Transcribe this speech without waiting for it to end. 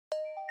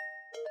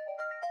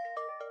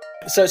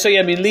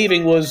I mean,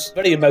 leaving was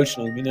very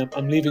emotional. I mean,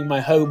 I'm leaving my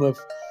home of,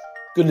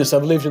 goodness,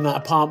 I've lived in that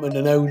apartment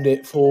and owned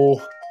it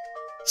for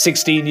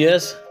 16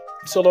 years.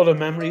 It's a lot of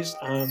memories.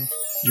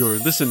 You're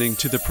listening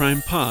to the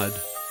Prime Pod.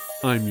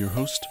 I'm your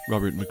host,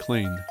 Robert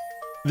McLean.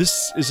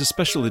 This is a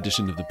special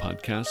edition of the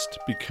podcast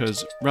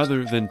because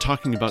rather than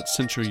talking about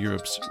Central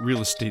Europe's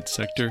real estate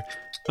sector,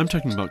 I'm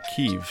talking about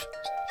Kyiv,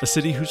 a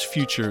city whose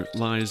future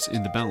lies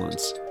in the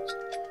balance.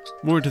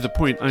 More to the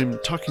point, I'm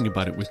talking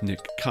about it with Nick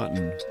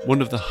Cotton,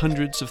 one of the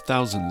hundreds of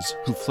thousands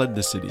who fled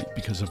the city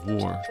because of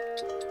war.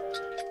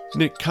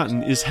 Nick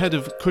Cotton is head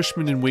of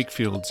Cushman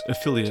Wakefield's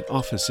affiliate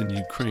office in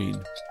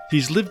Ukraine.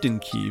 He's lived in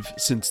Kyiv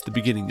since the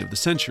beginning of the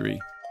century.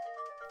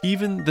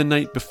 Even the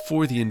night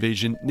before the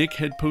invasion, Nick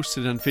had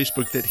posted on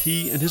Facebook that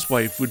he and his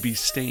wife would be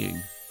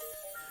staying.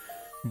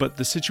 But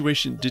the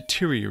situation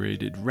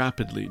deteriorated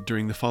rapidly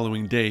during the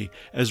following day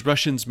as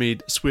Russians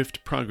made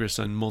swift progress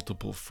on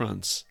multiple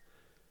fronts.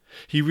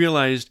 He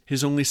realized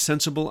his only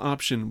sensible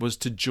option was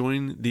to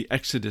join the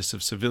exodus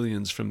of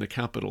civilians from the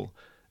capital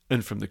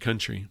and from the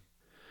country.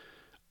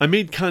 I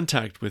made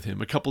contact with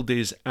him a couple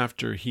days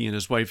after he and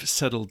his wife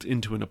settled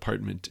into an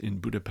apartment in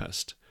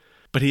Budapest.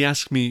 But he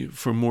asked me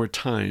for more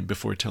time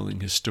before telling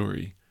his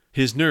story.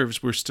 His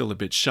nerves were still a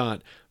bit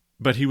shot,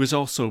 but he was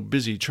also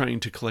busy trying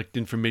to collect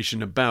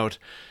information about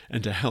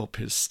and to help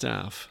his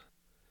staff.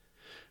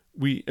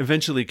 We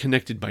eventually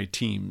connected by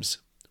Teams.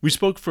 We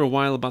spoke for a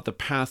while about the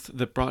path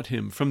that brought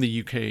him from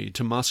the UK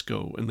to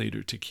Moscow and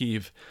later to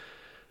Kyiv.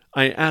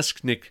 I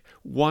asked Nick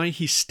why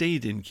he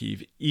stayed in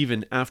Kyiv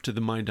even after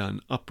the Maidan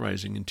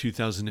uprising in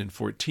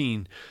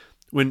 2014,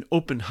 when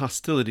open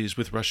hostilities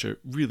with Russia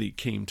really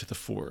came to the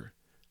fore.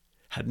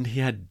 Hadn't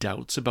he had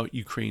doubts about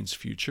Ukraine's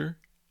future?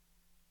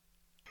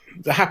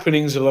 The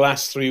happenings of the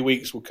last 3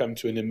 weeks will come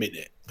to in a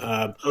minute.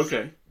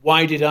 Okay.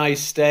 Why did I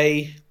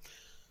stay?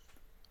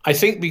 I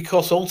think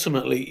because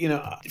ultimately,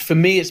 for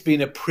me, it's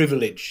been a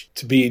privilege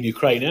to be in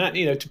Ukraine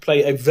and, to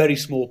play a very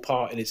small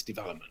part in its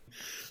development.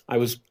 I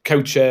was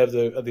co-chair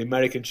of the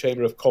American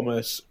Chamber of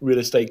Commerce Real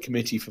Estate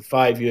Committee for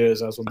 5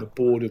 years. I was on the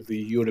board of the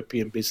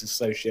European Business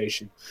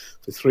Association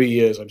for 3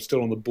 years. I'm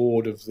still on the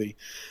board of the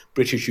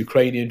British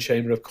Ukrainian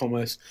Chamber of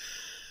Commerce.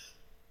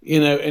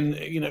 And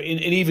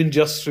even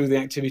just through the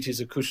activities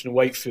of Cushman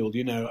Wakefield,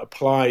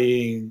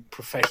 applying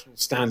professional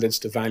standards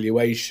to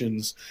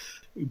valuations,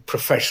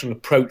 professional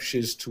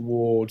approaches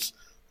towards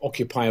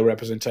occupier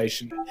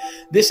representation.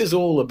 This is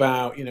all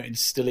about,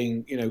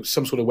 instilling,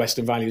 some sort of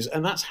Western values,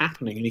 and that's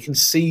happening. And you can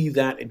see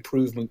that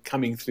improvement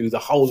coming through the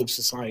whole of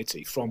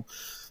society from,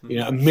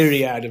 a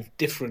myriad of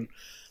different,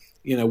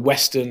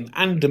 Western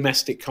and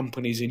domestic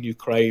companies in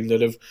Ukraine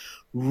that have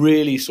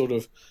really sort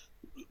of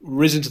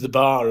risen to the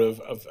bar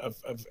of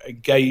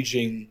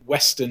engaging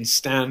Western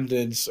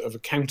standards of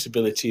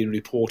accountability and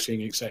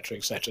reporting, et cetera,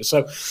 et cetera.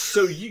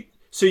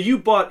 So you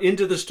bought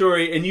into the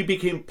story and you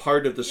became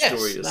part of the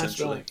story, essentially. That's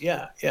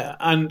right. Yeah.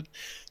 And,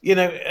 and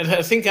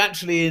I think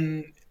actually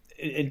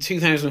in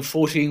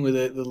 2014 with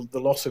the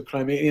loss of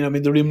Crimea,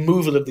 the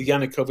removal of the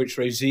Yanukovych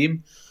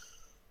regime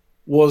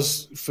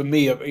was, for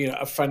me,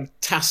 a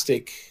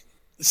fantastic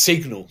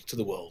signal to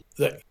the world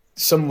that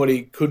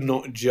somebody could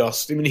not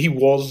just, he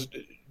was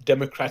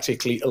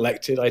democratically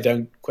elected, I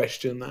don't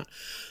question that,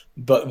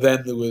 but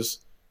then there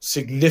was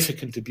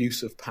significant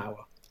abuse of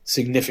power,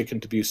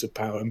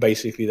 and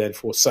basically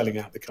therefore selling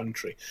out the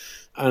country.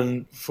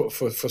 And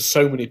for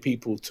so many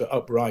people to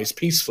uprise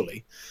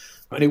peacefully,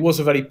 and it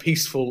was a very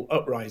peaceful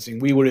uprising.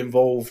 We were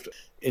involved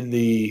in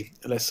the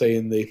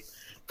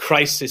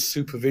crisis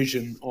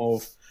supervision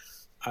of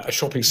a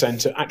shopping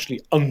centre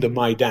actually under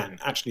Maidan,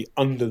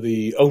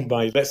 owned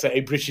by, let's say,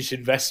 a British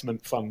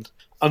investment fund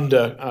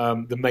under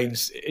the main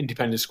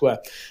Independence Square.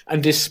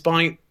 And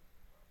despite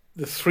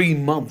the 3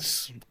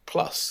 months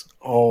plus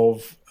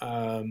of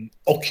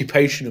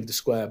occupation of the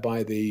square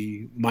by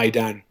the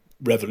Maidan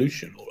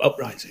revolution or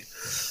uprising,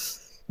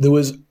 there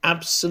was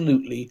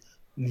absolutely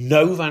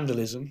no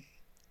vandalism,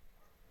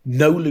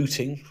 no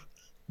looting,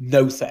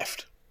 no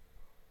theft.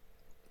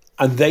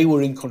 And they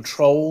were in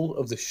control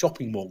of the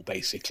shopping mall,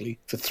 basically,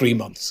 for 3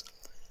 months.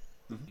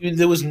 Mm-hmm.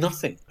 There was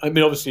nothing.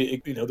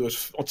 Obviously, there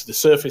was, onto the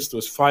surface, there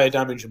was fire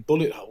damage and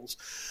bullet holes.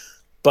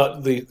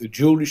 But the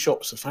jewellery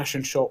shops, the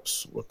fashion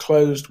shops were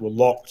closed, were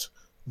locked.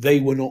 They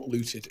were not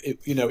looted.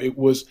 It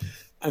was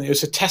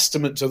a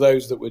testament to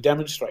those that were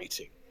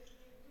demonstrating.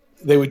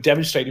 They were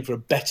demonstrating for a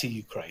better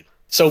Ukraine.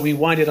 So,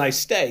 why did I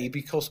stay?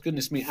 Because,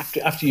 goodness me,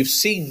 after you've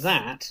seen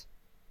that,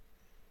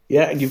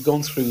 and you've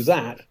gone through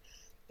that,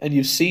 and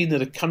you've seen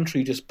that a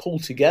country just pull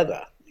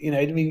together.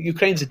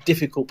 Ukraine's a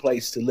difficult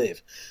place to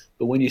live.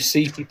 But when you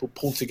see people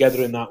pull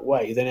together in that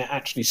way, then it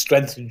actually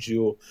strengthens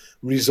your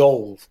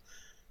resolve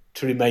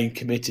to remain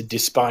committed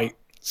despite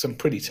some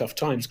pretty tough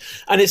times.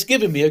 And it's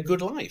given me a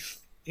good life.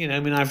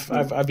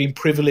 I've been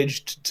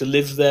privileged to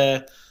live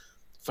there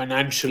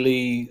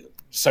financially,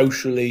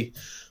 socially.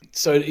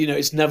 So,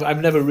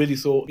 I've never really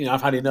thought,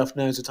 I've had enough,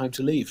 now's the time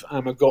to leave.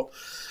 I've got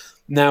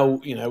now,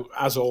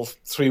 as of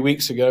 3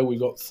 weeks ago, we've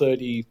got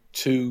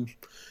 32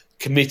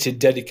 committed,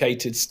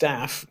 dedicated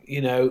staff,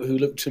 who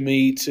look to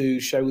me to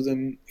show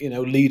them,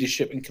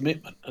 leadership and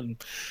commitment.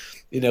 And,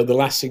 the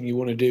last thing you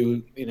want to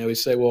do,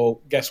 is say,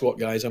 well, guess what,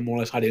 guys, I'm more or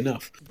less had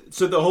enough.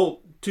 So the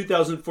whole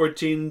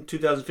 2014,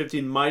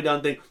 2015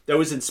 Maidan thing, that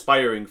was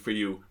inspiring for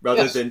you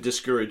rather than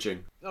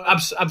discouraging. No,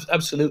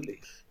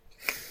 absolutely.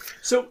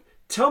 So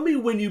tell me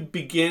when you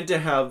began to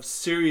have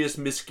serious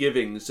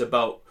misgivings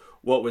about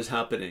what was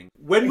happening.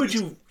 When would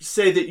you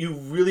say that you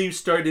really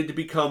started to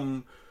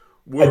become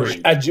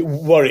worried?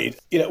 Worried.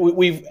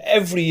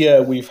 Every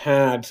year we've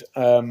had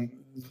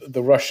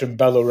the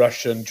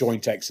Russian-Belarusian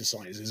joint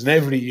exercises, and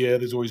every year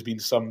there's always been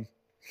some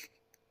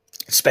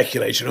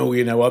speculation. Are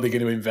they going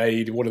to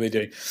invade? What are they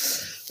doing?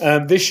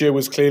 This year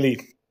was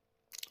clearly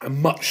a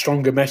much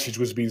stronger message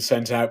was being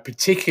sent out,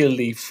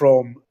 particularly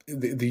from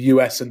the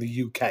US and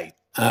the UK,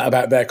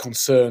 about their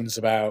concerns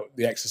about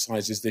the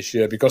exercises this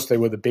year because they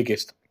were the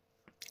biggest.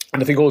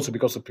 And I think also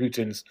because of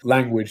Putin's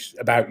language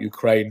about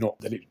Ukraine, not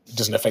that it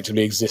doesn't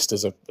effectively exist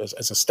as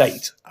a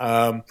state.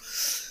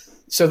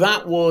 So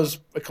that was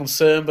a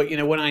concern. But,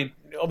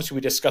 obviously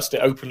we discussed it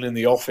openly in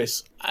the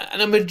office,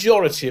 and a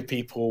majority of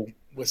people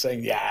were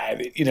saying,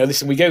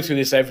 listen, we go through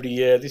this every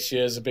year. This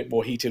year's a bit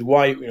more heated.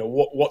 Why,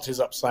 what's his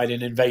upside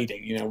in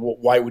invading?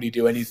 Why would he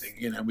do anything?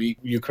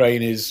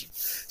 Ukraine is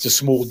a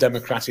small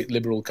democratic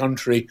liberal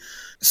country.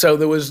 So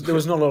there was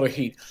not a lot of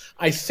heat.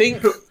 I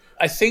think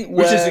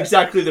which is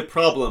exactly the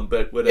problem,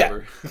 but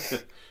whatever. Yeah.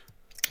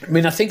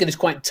 I think it is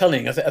quite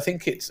telling. I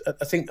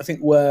think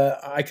where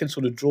I can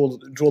sort of draw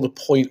the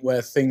point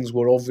where things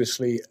were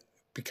obviously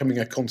becoming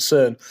a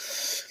concern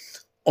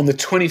on the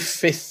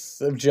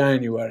 25th of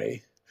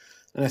January,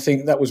 and I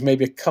think that was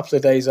maybe a couple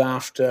of days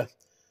after,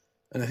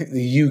 and I think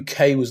the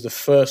UK was the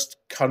first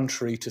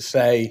country to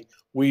say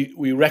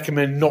we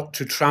recommend not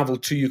to travel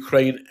to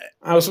Ukraine.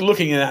 I was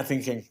looking at that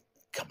thinking,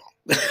 come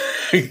on.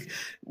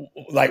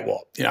 Like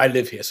what? I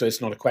live here, so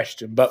it's not a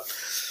question. But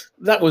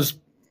that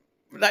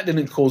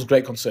didn't cause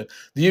great concern.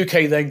 The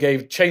UK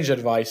then changed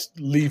advice,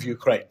 leave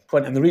Ukraine.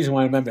 And the reason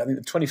why I remember, I think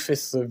the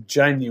 25th of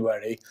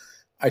January,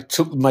 I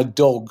took my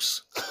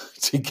dogs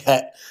to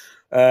get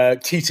a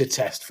tetanus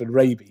test for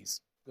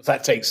rabies.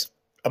 That takes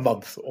a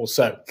month or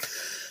so.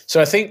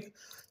 So I think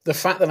the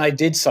fact that I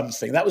did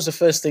something, that was the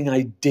first thing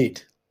I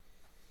did.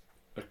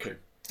 Okay.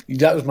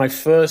 That was my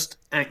first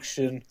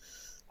action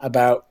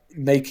about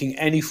making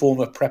any form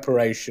of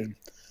preparation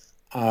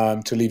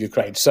to leave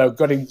Ukraine. So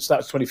that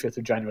was 25th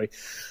of January.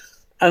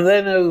 And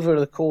then over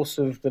the course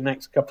of the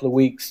next couple of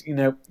weeks,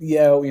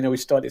 we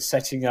started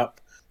setting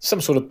up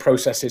some sort of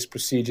processes,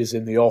 procedures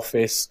in the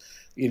office.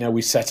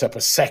 We set up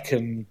a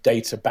second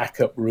data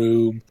backup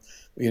room.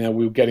 We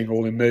were getting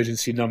all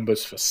emergency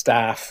numbers for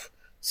staff,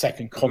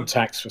 second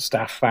contacts for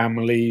staff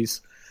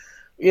families.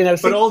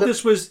 But all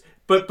this was,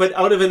 but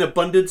out of an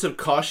abundance of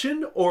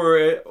caution,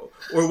 or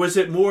was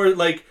it more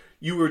like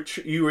you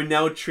were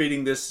now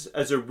treating this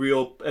as a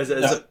real as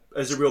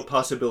a real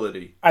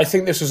possibility? I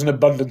think this was an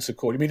abundance of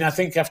caution. I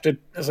think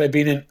as I've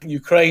been in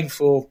Ukraine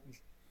for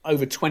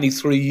over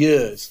 23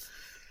 years,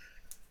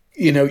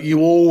 you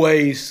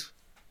always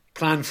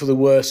plan for the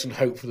worst and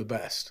hope for the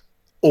best.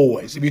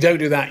 Always. If you don't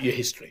do that, you're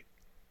history.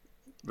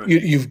 Right.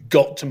 You've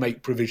got to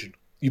make provision.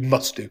 You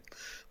must do.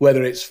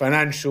 Whether it's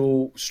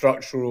financial,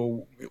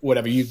 structural,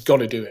 whatever, you've got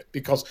to do it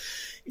because,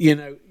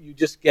 you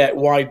just get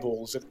wide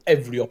balls at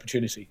every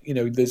opportunity.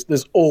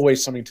 There's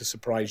always something to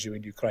surprise you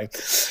in Ukraine.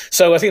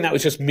 So I think that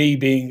was just me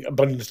being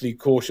abundantly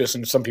cautious,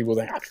 and some people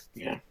think,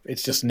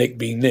 it's just Nick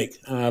being Nick.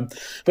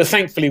 But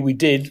thankfully we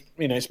did.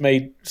 It's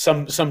made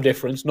some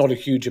difference, not a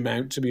huge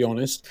amount, to be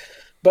honest.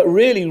 But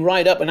really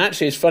right up, and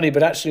actually it's funny,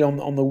 but actually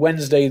on the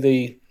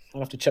Wednesday,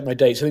 I'll have to check my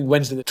dates, I think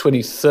Wednesday the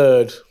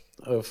 23rd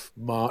of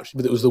March,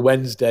 but it was the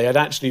Wednesday, I'd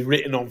actually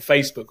written on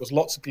Facebook, because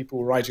lots of people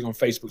were writing on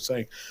Facebook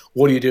saying,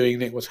 what are you doing,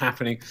 Nick, what's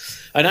happening?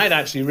 And I'd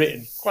actually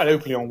written quite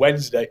openly on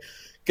Wednesday,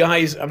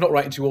 guys, I'm not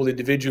writing to you all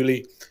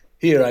individually,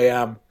 here I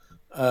am,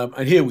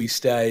 and here we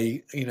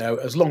stay,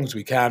 as long as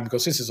we can,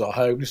 because this is our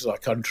home, this is our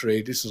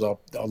country, this is our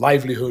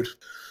livelihood.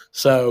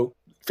 So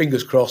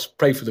fingers crossed,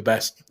 pray for the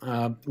best.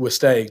 We're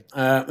staying.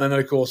 And then,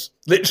 of course,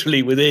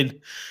 literally within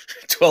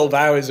 12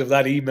 hours of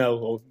that email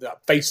or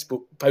that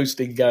Facebook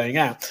posting going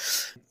out,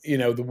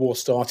 the war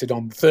started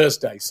on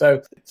Thursday.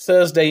 So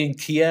Thursday in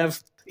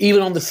Kyiv,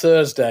 even on the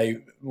Thursday,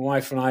 my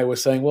wife and I were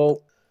saying,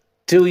 well,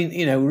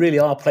 really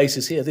our place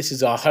is here. This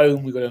is our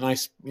home. We've got a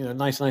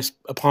nice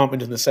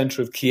apartment in the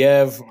center of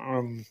Kyiv.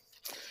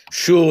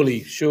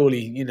 Surely,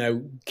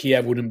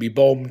 Kyiv wouldn't be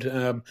bombed.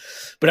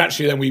 But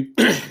actually then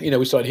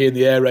we started hearing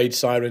the air raid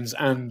sirens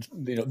and,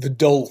 the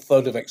dull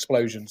thud of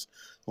explosions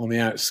on the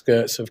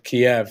outskirts of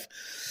Kyiv.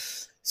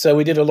 So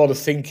we did a lot of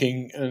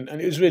thinking, and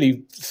it was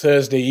really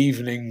Thursday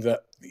evening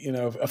that,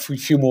 a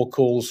few more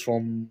calls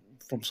from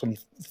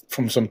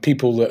some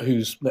people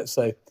whose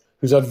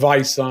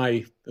advice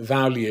I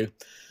value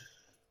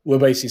were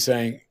basically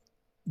saying,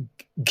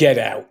 get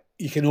out.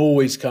 You can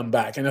always come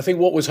back. And I think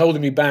what was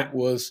holding me back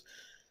was,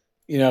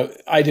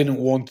 I didn't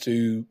want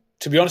to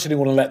be honest, I didn't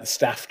want to let the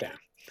staff down.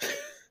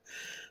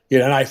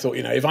 And I thought,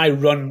 if I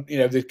run,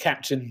 the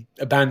captain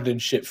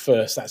abandoned ship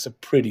first, that's a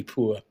pretty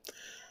poor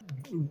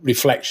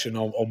reflection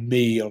on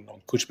me, on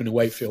Cushman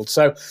Wakefield.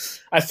 So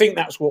I think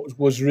that's what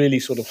was really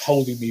sort of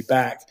holding me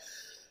back.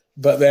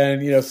 But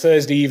then,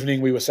 Thursday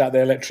evening, we were sat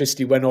there,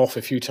 electricity went off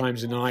a few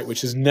times a night,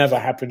 which has never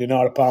happened in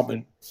our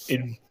apartment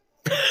in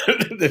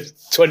the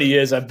 20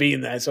 years I've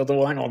been there. So I thought,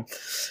 well, hang on,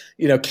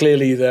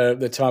 clearly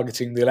they're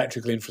targeting the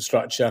electrical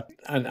infrastructure.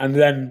 And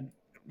then,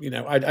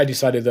 I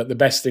decided that the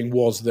best thing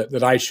was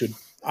that I should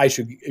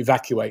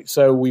evacuate.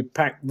 So we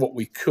packed what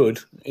we could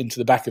into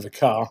the back of a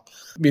car.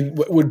 I mean,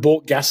 we'd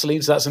bought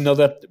gasoline, so that's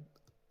another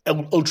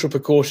ultra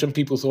precaution.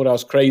 People thought I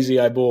was crazy.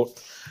 I bought,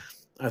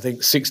 I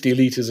think, 60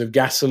 litres of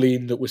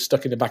gasoline that was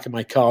stuck in the back of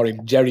my car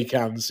in jerry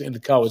cans, and the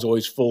car was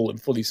always full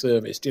and fully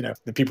serviced. And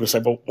people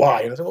said, well,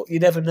 why? And I said, well, you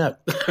never know.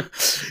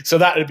 So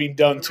that had been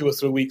done 2 or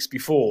 3 weeks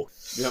before.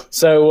 Yep.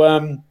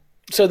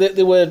 So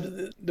there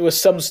were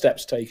some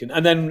steps taken.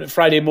 And then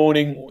Friday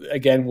morning,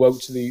 again,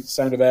 woke to the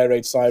sound of air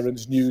raid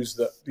sirens, news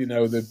that,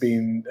 there'd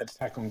been an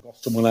attack on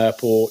Gostamwell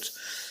Airport,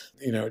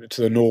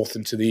 to the north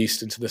and to the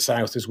east and to the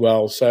south as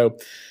well. So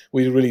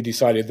we really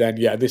decided then,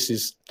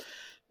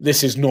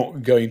 this is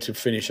not going to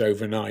finish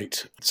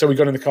overnight. So we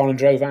got in the car and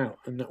drove out.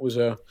 And that was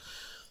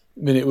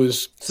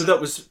So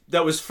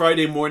that was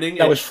Friday morning?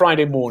 That was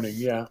Friday morning,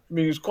 yeah. I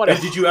mean, it was quite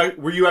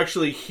were you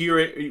actually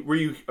hearing,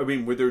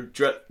 were there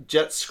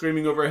jets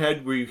screaming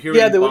overhead? Were you hearing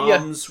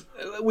bombs?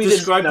 Yeah.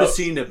 Describe the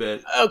scene a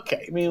bit.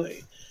 Okay. I mean,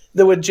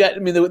 there were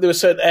there were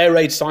certain air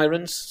raid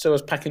sirens. So I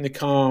was packing the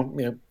car,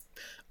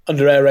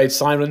 under air raid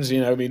sirens.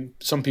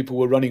 Some people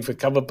were running for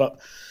cover, but,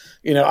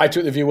 I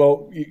took the view,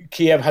 well,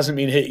 Kyiv hasn't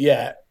been hit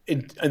yet.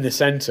 In the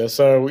centre,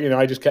 so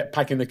I just kept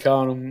packing the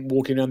car and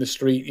walking down the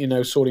street,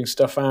 sorting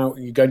stuff out.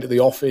 You go into the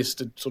office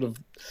to sort of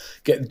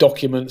get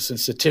documents and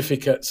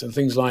certificates and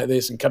things like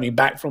this, and coming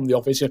back from the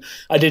office.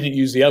 I didn't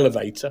use the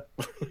elevator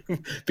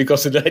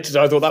because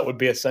I thought that would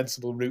be a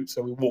sensible route,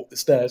 so we walked the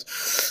stairs.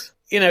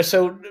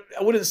 So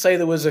I wouldn't say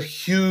there was a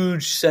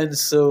huge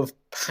sense of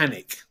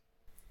panic.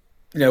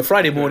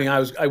 Friday morning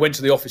I went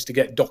to the office to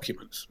get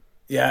documents.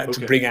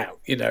 To bring out,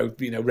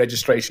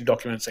 registration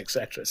documents,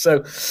 etc.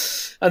 So,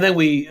 and then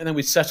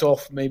we set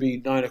off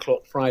maybe 9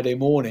 o'clock Friday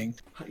morning.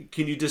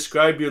 Can you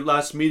describe your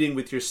last meeting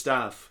with your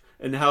staff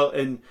and how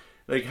you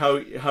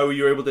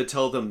were able to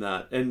tell them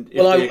that? And if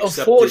they accepted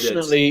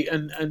unfortunately,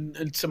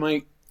 and to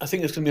my, I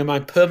think it's going to be my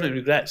permanent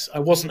regrets, I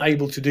wasn't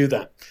able to do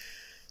that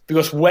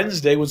because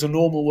Wednesday was a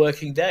normal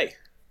working day.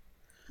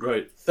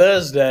 Right.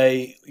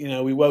 Thursday,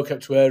 we woke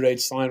up to air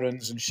raid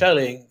sirens and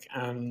shelling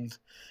and.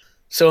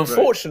 So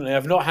unfortunately,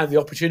 I've not had the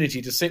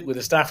opportunity to sit with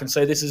the staff and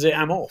say, "This is it,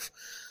 I'm off."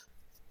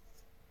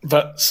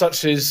 But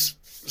such is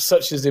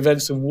the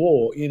events of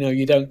war.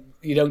 You don't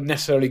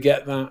necessarily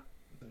get that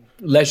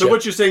leisure. So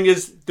what you're saying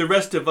is the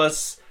rest of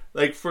us,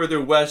 like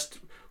further west,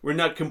 we're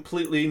not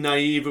completely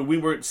naive, and we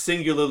weren't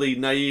singularly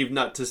naive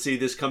not to see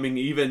this coming,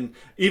 even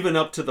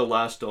up to the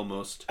last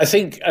almost. I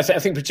think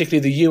particularly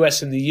the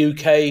US and the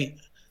UK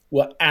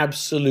were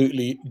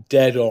absolutely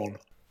dead on.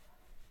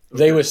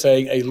 They were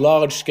saying a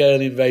large scale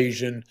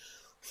invasion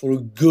for a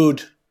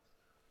good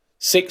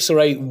 6 or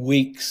 8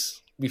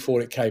 weeks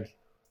before it came.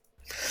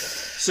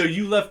 So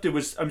you left,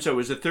 was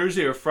it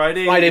Thursday or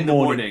Friday? Friday in the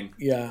morning?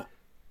 Yeah.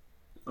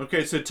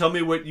 Okay, so tell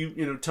me what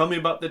tell me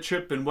about the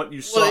trip and what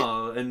you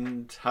saw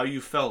and how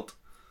you felt.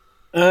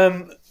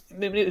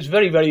 It was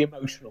very, very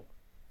emotional.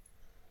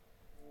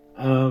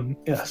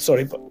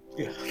 Sorry, but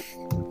yeah.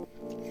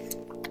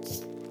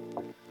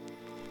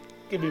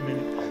 Give me a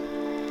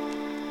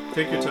minute.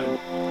 Take your time.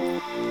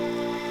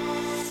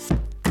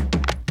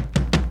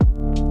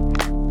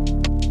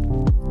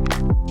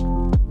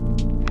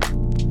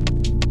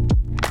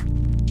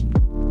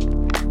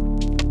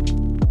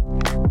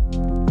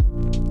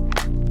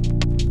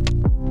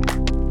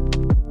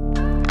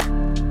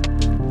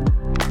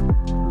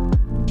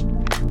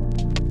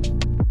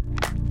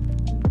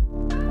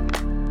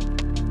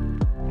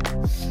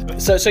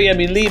 So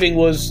leaving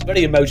was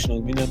very emotional.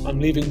 I'm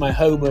leaving my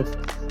home of,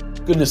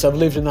 goodness, I've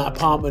lived in that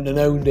apartment and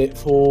owned it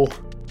for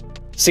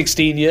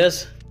 16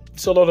 years.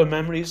 It's a lot of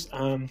memories.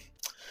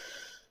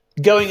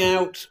 Going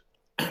out,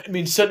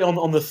 certainly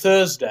on the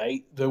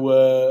Thursday, there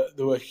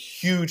were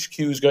huge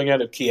queues going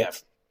out of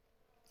Kyiv.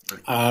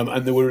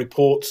 And there were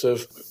reports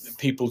of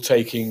people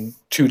taking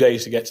 2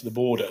 days to get to the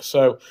border.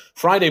 So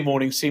Friday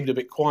morning seemed a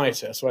bit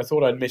quieter, so I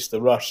thought I'd missed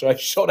the rush. So I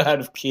shot out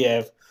of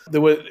Kyiv.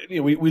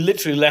 We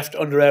literally left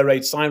under air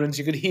raid sirens.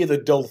 You could hear the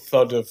dull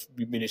thud of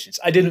munitions.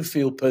 I didn't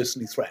feel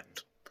personally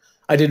threatened.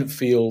 I didn't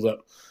feel that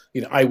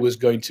I was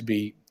going to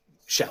be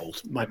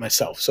shelled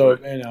myself. So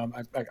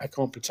I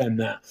can't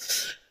pretend that.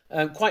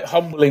 Quite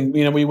humbling.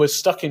 We were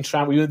stuck in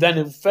traffic. We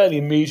then fairly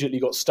immediately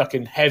got stuck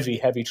in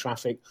heavy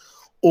traffic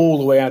all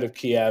the way out of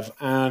Kyiv.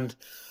 And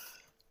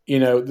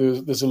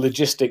there's a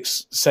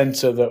logistics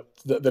centre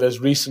that has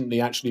recently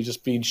actually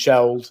just been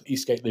shelled.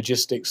 Eastgate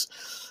Logistics.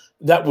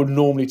 That would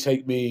normally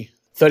take me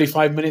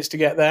 35 minutes to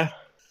get there.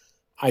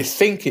 I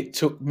think it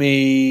took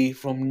me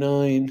from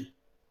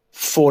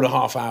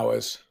 4.5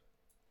 hours.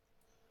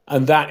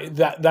 And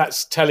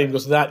that's telling,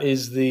 because that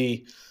is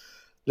the,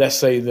 let's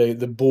say,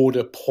 the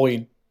border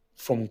point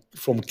from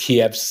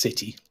Kyiv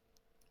city.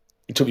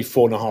 It took me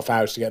 4.5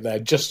 hours to get there,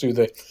 just through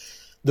the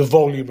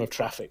volume of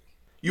traffic.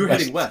 You were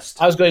heading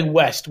west. I was going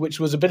west, which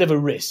was a bit of a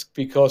risk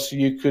because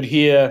you could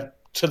hear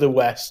to the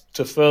west,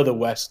 to further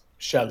west,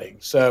 shelling.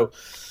 So,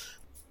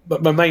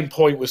 but my main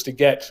point was to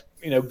get,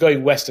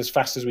 going west as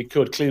fast as we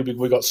could. Clearly,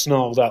 we got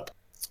snarled up,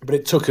 but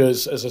it took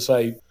us, as I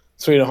say,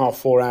 3.5,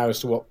 4 hours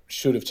to what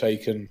should have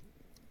taken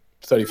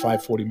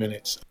 35, 40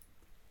 minutes.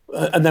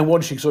 And then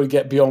once you sort of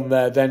get beyond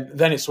there,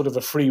 then it's sort of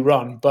a free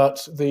run.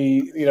 But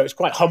it's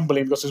quite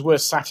humbling because as we're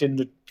sat in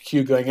the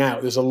queue going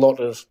out, there's a lot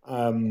of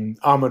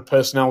armoured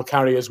personnel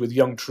carriers with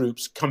young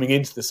troops coming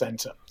into the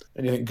centre.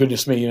 And you think,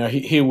 goodness me,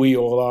 here we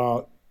all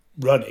are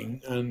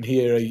running, and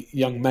here are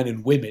young men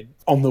and women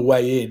on the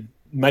way in.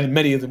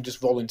 Many of them just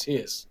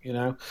volunteers,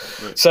 Right.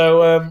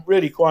 So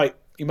really quite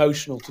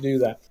emotional to do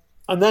that.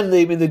 And then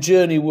the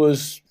journey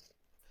was,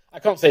 I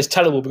can't say it's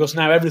terrible because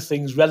now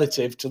everything's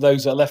relative to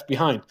those that are left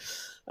behind.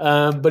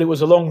 But it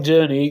was a long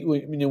journey.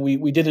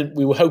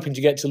 We were hoping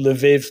to get to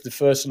Lviv the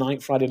first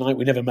night, Friday night.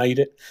 We never made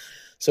it.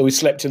 So we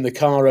slept in the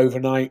car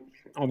overnight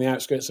on the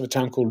outskirts of a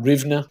town called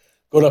Rivne.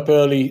 Got up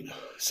early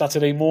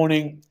Saturday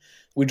morning.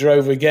 We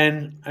drove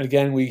again, and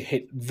again we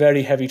hit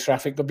very heavy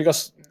traffic. But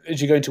because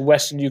as you go into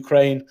Western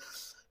Ukraine,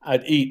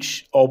 at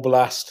each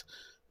oblast,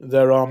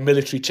 there are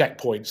military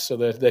checkpoints. So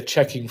they're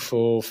checking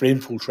for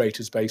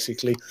infiltrators,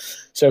 basically.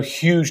 So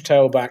huge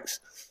tailbacks.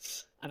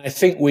 And I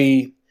think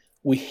we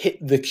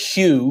hit the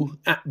queue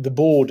at the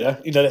border,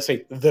 let's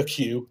say the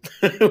queue,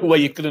 where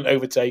you couldn't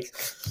overtake,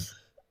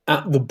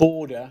 at the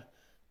border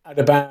at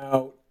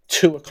about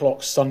 2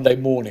 o'clock Sunday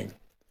morning.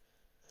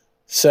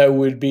 So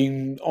we'd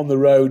been on the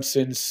road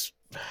since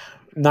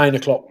 9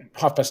 o'clock,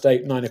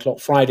 8:30, 9 o'clock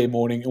Friday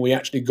morning, and we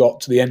actually got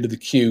to the end of the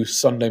queue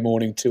Sunday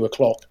morning, 2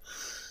 o'clock.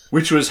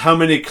 Which was how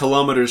many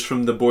kilometers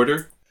from the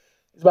border?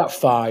 It's about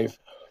 5.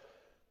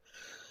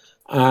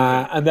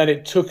 And then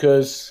it took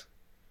us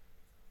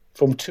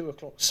from 2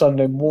 o'clock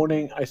Sunday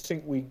morning. I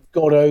think we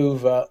got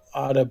over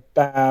at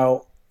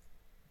about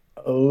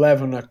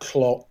 11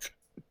 o'clock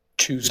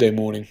Tuesday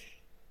morning.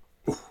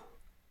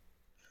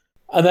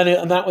 And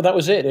then that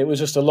was it. It was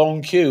just a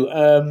long queue.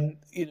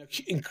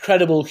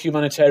 Incredible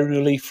humanitarian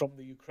relief from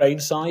the Ukraine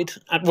side,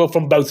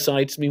 from both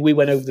sides. I mean, we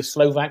went over the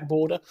Slovak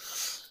border,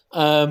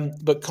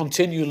 but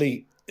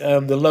continually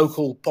the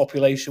local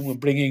population were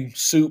bringing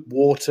soup,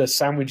 water,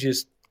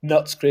 sandwiches,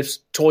 nuts,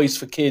 crisps, toys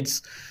for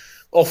kids,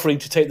 offering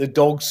to take the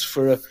dogs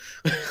for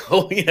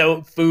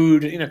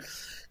food.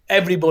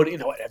 Everybody,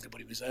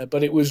 everybody was there,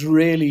 but it was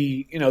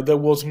really, there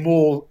was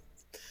more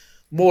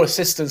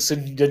assistance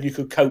than you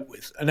could cope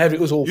with, and it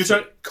was all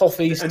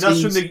coffees, and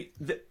teas.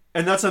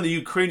 That's on the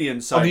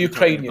Ukrainian side. On the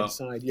Ukrainian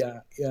side,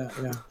 yeah.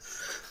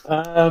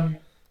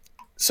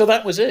 So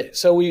that was it.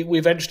 So we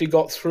eventually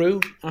got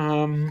through.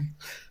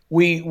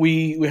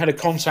 We had a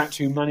contact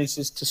who managed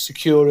to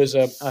secure us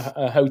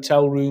a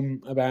hotel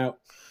room about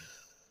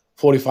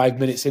 45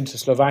 minutes into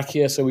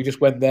Slovakia. So we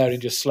just went there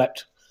and just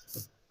slept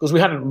because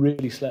we hadn't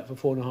really slept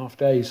for 4.5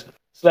 days.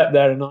 Slept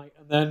there a night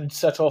and then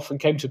set off and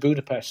came to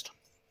Budapest.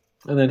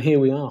 And then here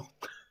we are.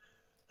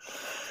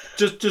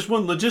 Just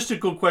one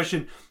logistical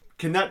question.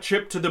 Can that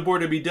trip to the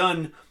border be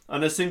done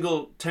on a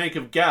single tank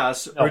of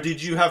gas, or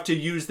did you have to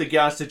use the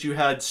gas that you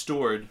had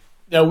stored?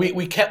 No,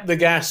 we kept the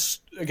gas,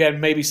 again,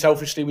 maybe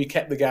selfishly, we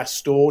kept the gas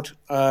stored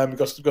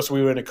because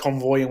we were in a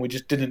convoy and we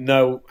just didn't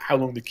know how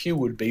long the queue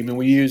would be. I mean,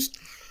 we used,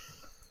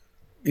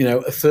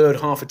 a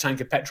third, half a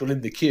tank of petrol in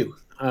the queue.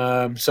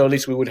 So at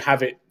least we would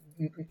have it.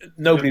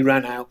 Nobody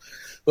ran out.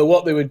 But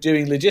what they were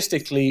doing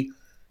logistically,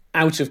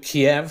 out of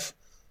Kyiv,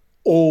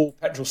 all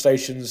petrol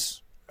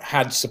stations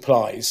had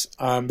supplies.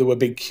 There were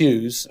big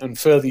queues, and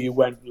further you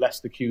went,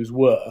 less the queues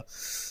were.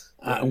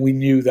 And we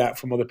knew that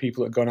from other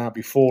people that had gone out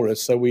before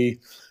us. So we,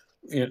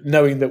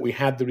 knowing that we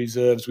had the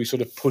reserves, we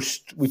sort of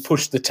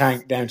pushed the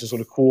tank down to sort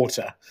of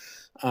quarter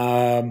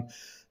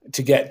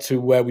to get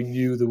to where we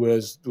knew there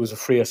was a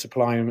freer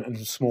supply and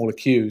smaller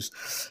queues.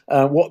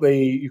 What the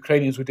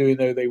Ukrainians were doing,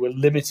 though, they were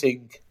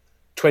limiting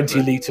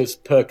 20 litres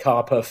per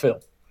car per fill.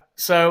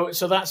 So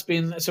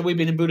we've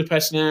been in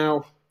Budapest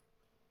now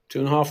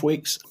 2.5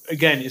 weeks.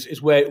 Again,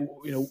 is where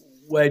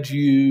where do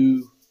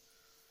you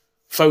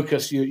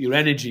focus your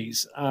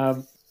energies?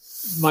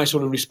 My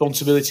sort of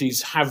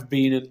responsibilities have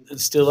been and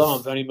still are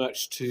very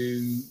much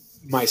to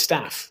my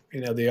staff.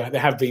 They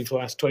have been for the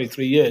last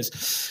 23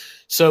 years.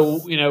 So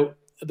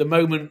at the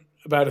moment,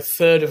 about a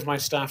third of my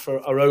staff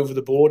are over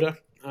the border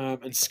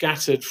and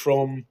scattered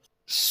from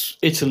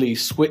Italy,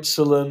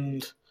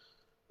 Switzerland,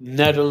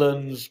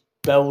 Netherlands,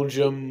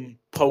 Belgium,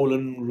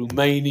 Poland,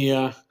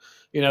 Romania.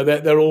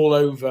 They're all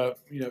over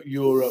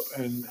Europe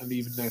and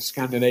even now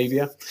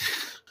Scandinavia.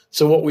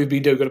 So what we've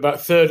been doing, got about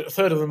a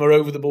third of them are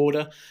over the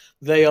border.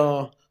 They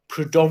are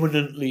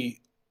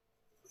predominantly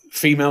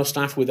female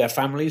staff with their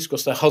families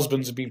because their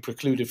husbands have been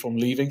precluded from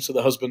leaving, so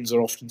the husbands are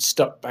often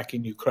stuck back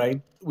in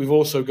Ukraine. We've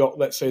also got,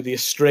 let's say, the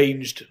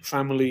estranged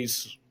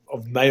families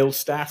of male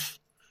staff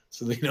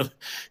So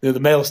the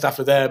male staff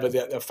are there, but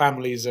their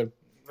families are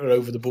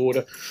over the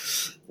border.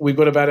 We've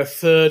got about a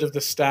third of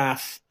the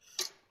staff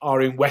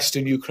are in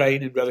Western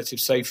Ukraine in relative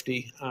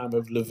safety,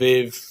 of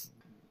Lviv,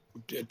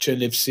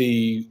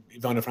 Chernivtsi,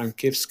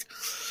 Ivano-Frankivsk.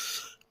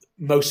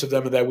 Most of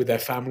them are there with their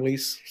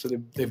families, so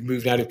they've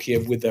moved out of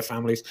Kyiv with their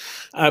families.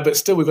 But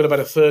still, we've got about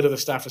a third of the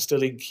staff are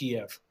still in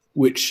Kyiv,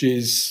 which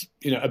is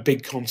a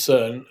big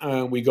concern.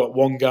 We got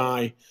one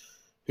guy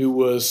who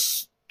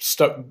was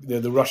stuck.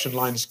 The Russian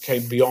lines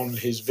came beyond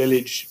his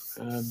village.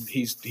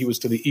 He was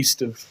to the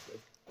east of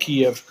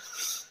Kyiv.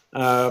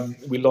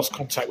 We lost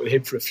contact with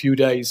him for a few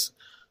days.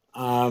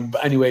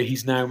 But anyway,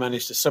 he's now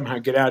managed to somehow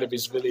get out of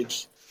his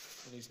village,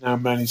 and he's now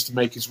managed to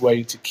make his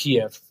way to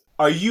Kyiv.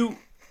 Are you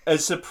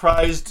as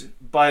surprised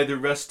by the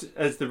rest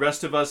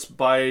of us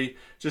by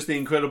just the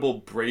incredible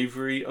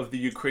bravery of the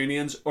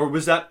Ukrainians, or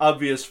was that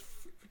obvious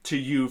to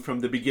you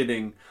from the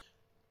beginning?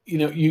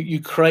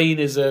 Ukraine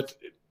is a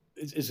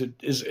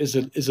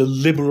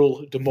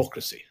liberal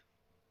democracy.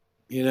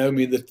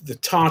 The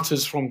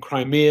Tatars from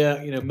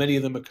Crimea, many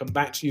of them have come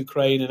back to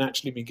Ukraine and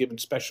actually been given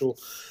special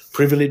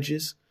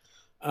privileges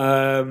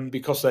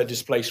because they're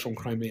displaced from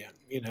Crimea.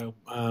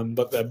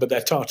 But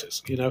they're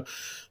Tatars.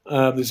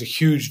 There's a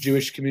huge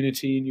Jewish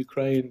community in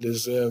Ukraine.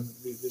 There's a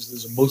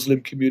Muslim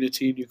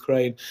community in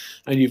Ukraine,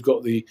 and you've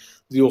got the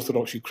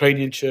Orthodox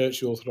Ukrainian Church,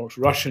 the Orthodox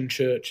Russian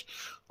Church.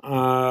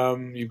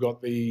 You've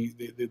got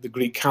the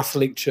Greek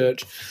Catholic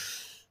Church.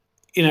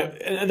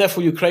 And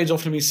therefore Ukraine's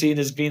often been seen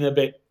as being a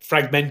bit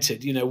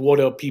fragmented. What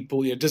are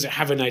people? Does it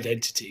have an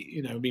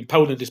identity?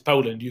 Poland is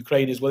Poland.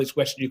 Ukraine is, well, it's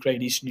Western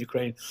Ukraine, Eastern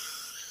Ukraine.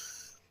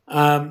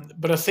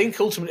 But I think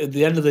ultimately, at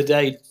the end of the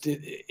day,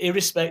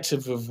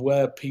 irrespective of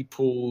where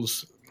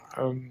people's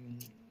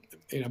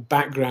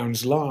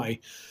backgrounds lie,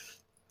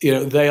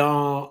 they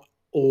are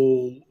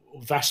all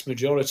vast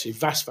majority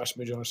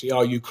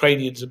are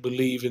Ukrainians and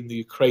believe in the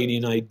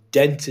Ukrainian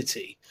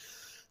identity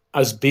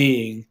as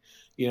being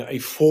a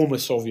former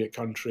Soviet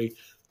country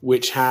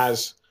which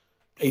has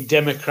a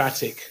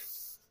democratic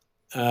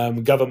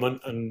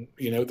government, and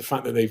the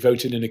fact that they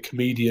voted in a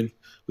comedian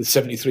with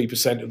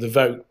 73% of the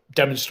vote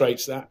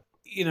demonstrates that.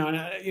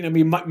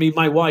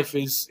 My wife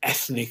is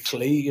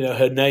ethnically,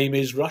 her name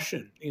is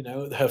Russian.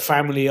 Her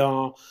family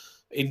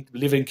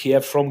live in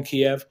Kiev, from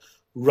Kiev,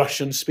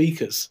 Russian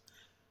speakers,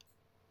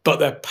 but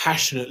they're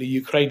passionately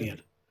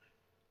Ukrainian.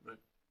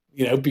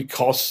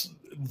 Because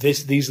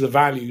these are the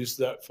values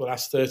that for the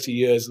last 30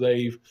 years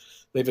they've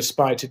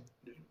aspired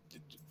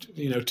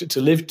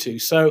to live to.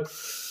 So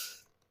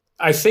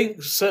I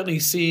think certainly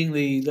seeing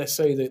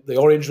the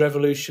Orange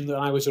Revolution that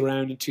I was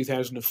around in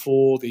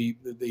 2004,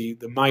 the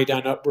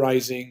Maidan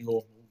uprising,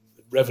 or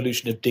the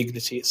Revolution of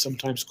Dignity, it's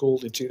sometimes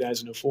called, in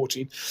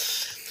 2014,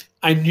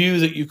 I knew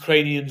that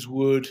Ukrainians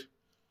would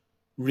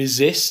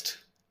resist.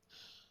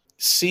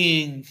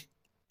 Seeing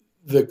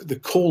the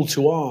call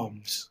to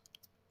arms,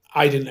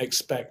 I didn't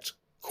expect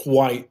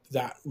quite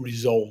that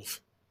resolve.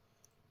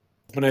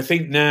 And I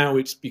think now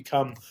it's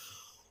become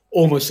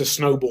almost a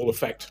snowball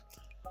effect.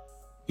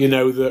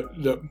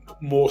 The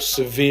more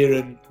severe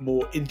and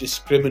more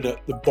indiscriminate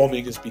the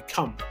bombing has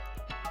become,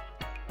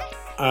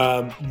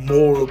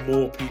 more and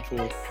more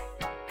people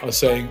are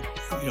saying,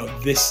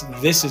 this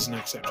isn't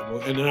acceptable.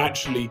 And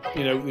actually,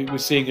 we're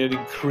seeing an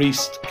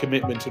increased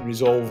commitment and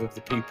resolve of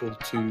the people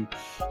to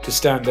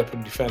stand up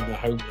and defend their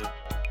homeland.